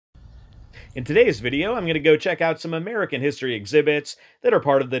In today's video, I'm going to go check out some American history exhibits that are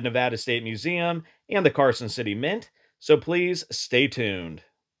part of the Nevada State Museum and the Carson City Mint, so please stay tuned.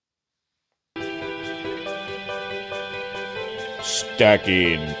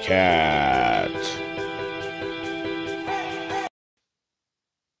 Stacking Kat.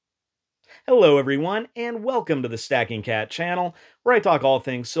 Hello everyone, and welcome to the Stacking Kat channel, where I talk all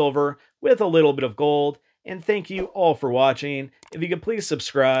things silver with a little bit of gold, and thank you all for watching. If you could please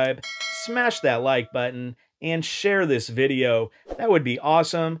subscribe, smash that like button, and share this video, that would be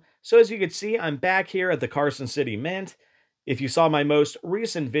awesome. So as you can see, I'm back here at the Carson City Mint. If you saw my most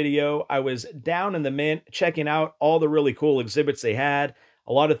recent video, I was down in the Mint checking out all the really cool exhibits they had,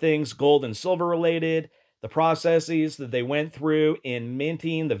 a lot of things gold and silver related, the processes that they went through in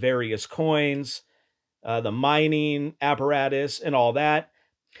minting the various coins, the mining apparatus, and all that.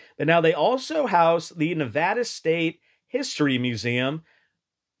 But now they also house the Nevada State History Museum,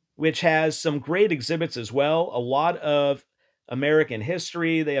 which has some great exhibits as well. A lot of American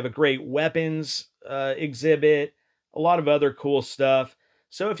history. They have a great weapons exhibit, a lot of other cool stuff.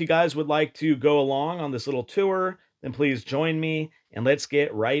 So if you guys would like to go along on this little tour, then please join me and let's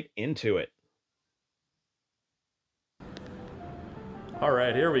get right into it. All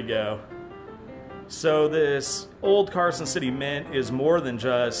right, here we go. So this old Carson City Mint is more than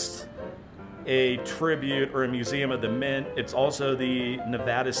just a tribute or a museum of the Mint. It's also the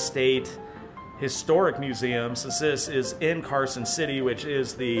Nevada State Historic Museum, since this is in Carson City, which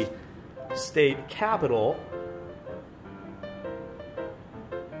is the state capital.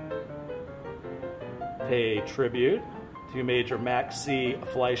 Pay tribute to Major Max C.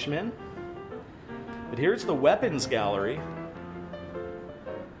 Fleischman. But here's the weapons gallery.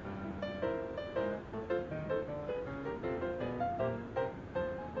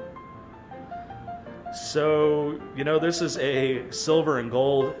 So, you know, this is a silver and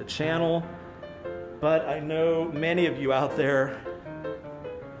gold channel, but I know many of you out there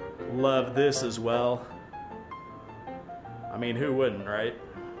love this as well. I mean, who wouldn't, right?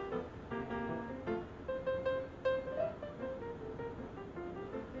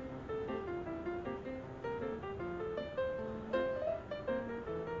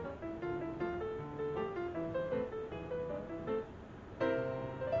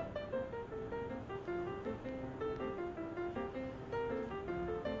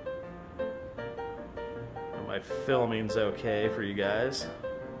 My filming's okay for you guys.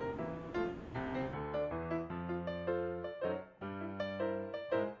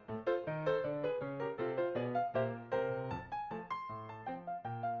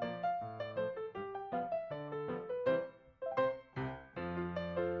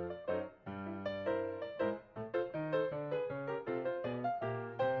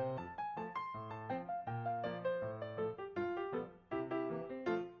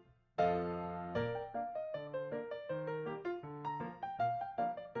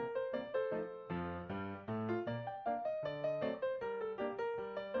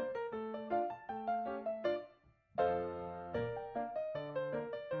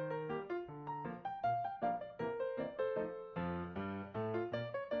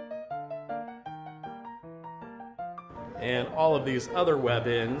 And all of these other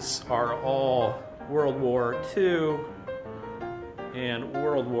weapons are all World War II and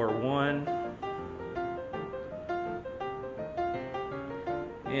World War I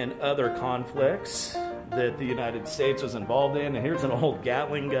and other conflicts that the United States was involved in. And here's an old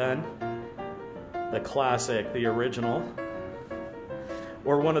Gatling gun, the classic, the original,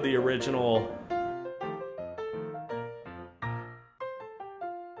 or one of the original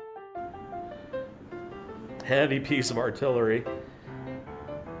heavy piece of artillery.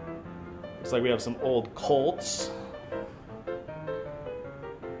 Looks like we have some old Colts.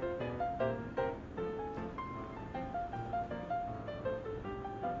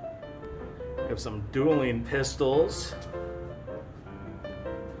 We have some dueling pistols.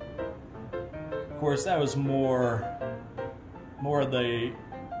 Of course, that was more of the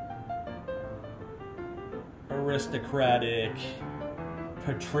aristocratic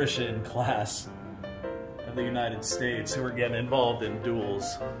patrician class of the United States who were getting involved in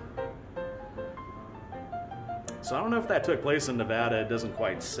duels. So I don't know if that took place in Nevada, it doesn't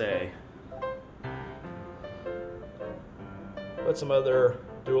quite say. But some other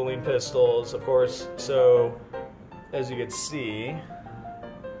dueling pistols, of course. So as you can see,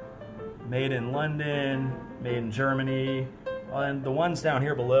 made in London, made in Germany, and the ones down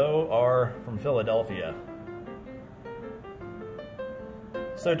here below are from Philadelphia.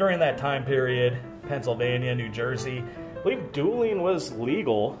 So during that time period, Pennsylvania, New Jersey, I believe dueling was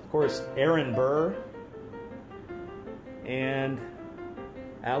legal. Of course, Aaron Burr and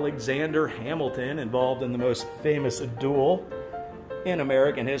Alexander Hamilton, involved in the most famous duel in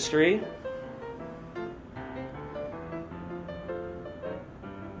American history.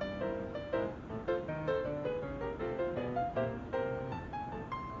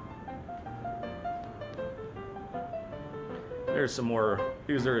 There's some more.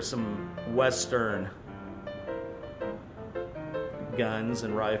 These are some Western guns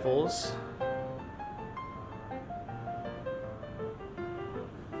and rifles.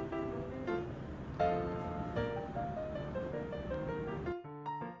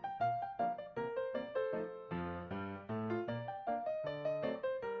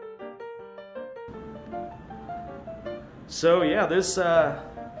 So yeah, this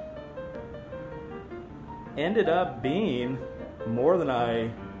ended up being more than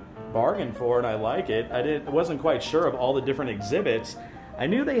I bargained for, and I like it. I wasn't quite sure of all the different exhibits. I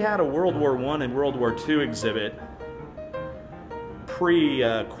knew they had a World War I and World War II exhibit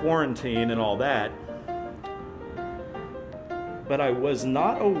pre-quarantine and all that, but I was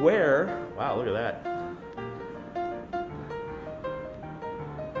not aware. Wow, look at that.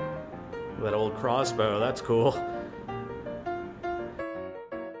 That old crossbow, that's cool.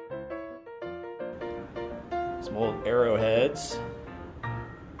 Some old arrowheads.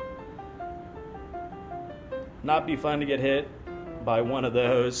 Not be fun to get hit by one of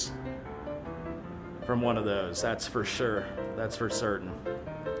those from one of those, that's for sure. That's for certain.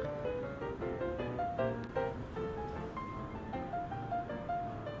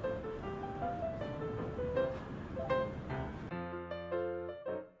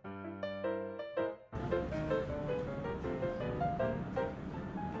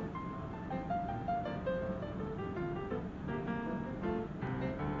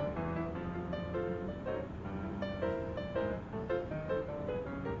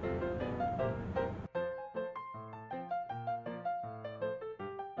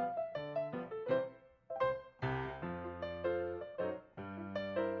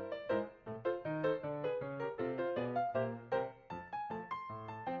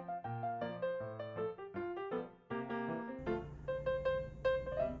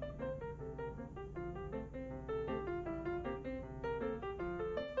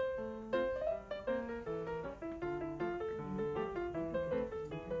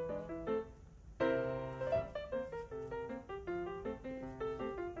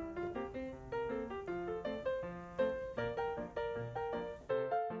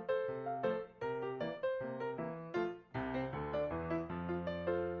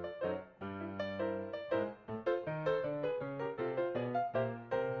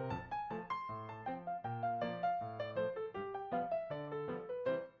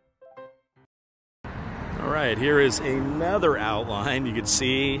 All right, here is another outline. You can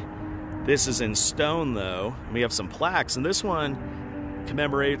see this is in stone though. We have some plaques, and this one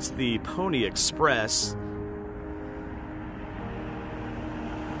commemorates the Pony Express.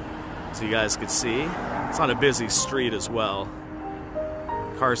 So you guys could see, it's on a busy street as well.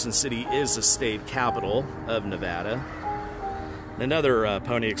 Carson City is the state capital of Nevada. Another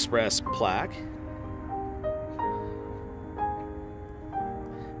Pony Express plaque.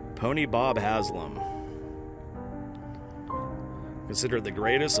 Pony Bob Haslam. Considered the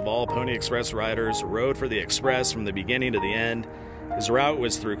greatest of all Pony Express riders, rode for the Express from the beginning to the end. His route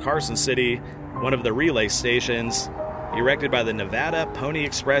was through Carson City, one of the relay stations erected by the Nevada Pony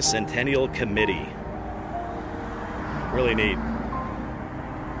Express Centennial Committee. Really neat.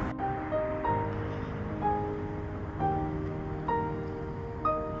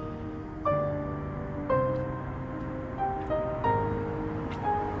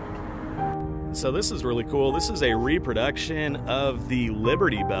 So this is really cool. This is a reproduction of the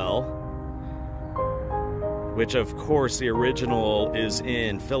Liberty Bell, which of course the original is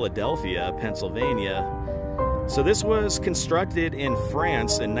in Philadelphia, Pennsylvania. So this was constructed in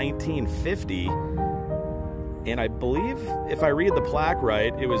France in 1950, and I believe, if I read the plaque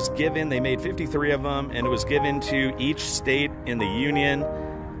right, it was given, they made 53 of them, and it was given to each state in the Union,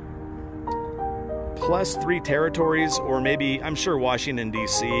 plus 3 territories, or maybe, I'm sure Washington,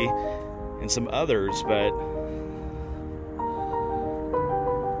 D.C., and some others, but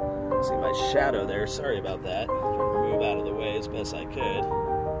see my shadow there, sorry about that. Trying to move out of the way as best I could.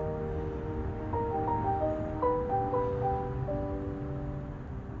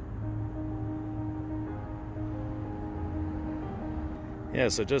 Yeah,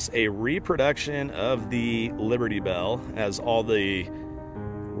 so just a reproduction of the Liberty Bell, as all the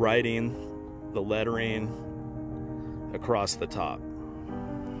writing, the lettering across the top.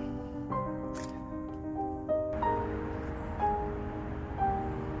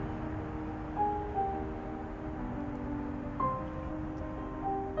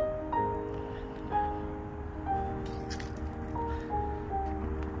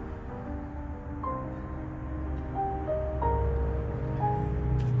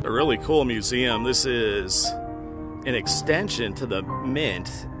 A really cool museum. This is an extension to the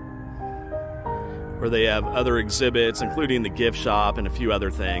Mint, where they have other exhibits, including the gift shop and a few other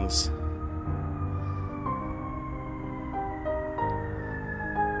things.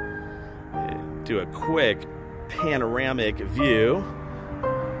 Do a quick panoramic view.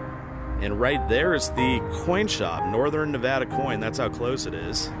 And right there is the coin shop, Northern Nevada Coin. That's how close it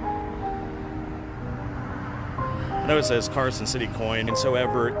is. I know it says Carson City Coin, and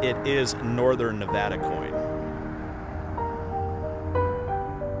however, it is Northern Nevada Coin.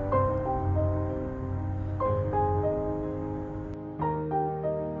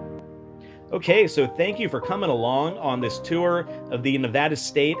 Okay, so thank you for coming along on this tour of the Nevada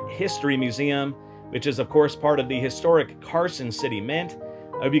State History Museum, which is of course part of the historic Carson City Mint.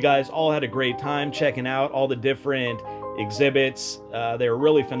 I hope you guys all had a great time checking out all the different exhibits. They were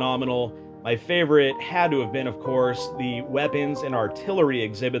really phenomenal. My favorite had to have been, of course, the weapons and artillery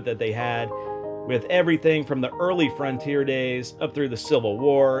exhibit that they had, with everything from the early frontier days up through the Civil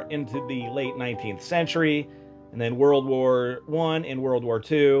War into the late 19th century, and then World War I and World War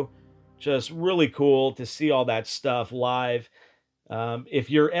II. Just really cool to see all that stuff live. If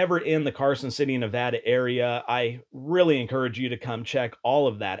you're ever in the Carson City, Nevada area, I really encourage you to come check all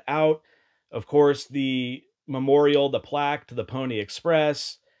of that out. Of course, the memorial, the plaque to the Pony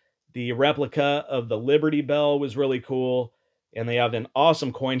Express, the replica of the Liberty Bell was really cool, and they have an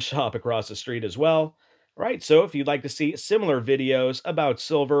awesome coin shop across the street as well. All right, so if you'd like to see similar videos about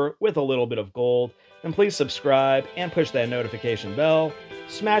silver with a little bit of gold, then please subscribe and push that notification bell,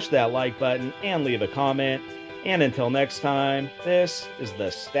 smash that like button, and leave a comment. And until next time, this is the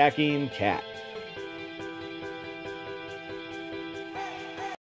Stacking Cat.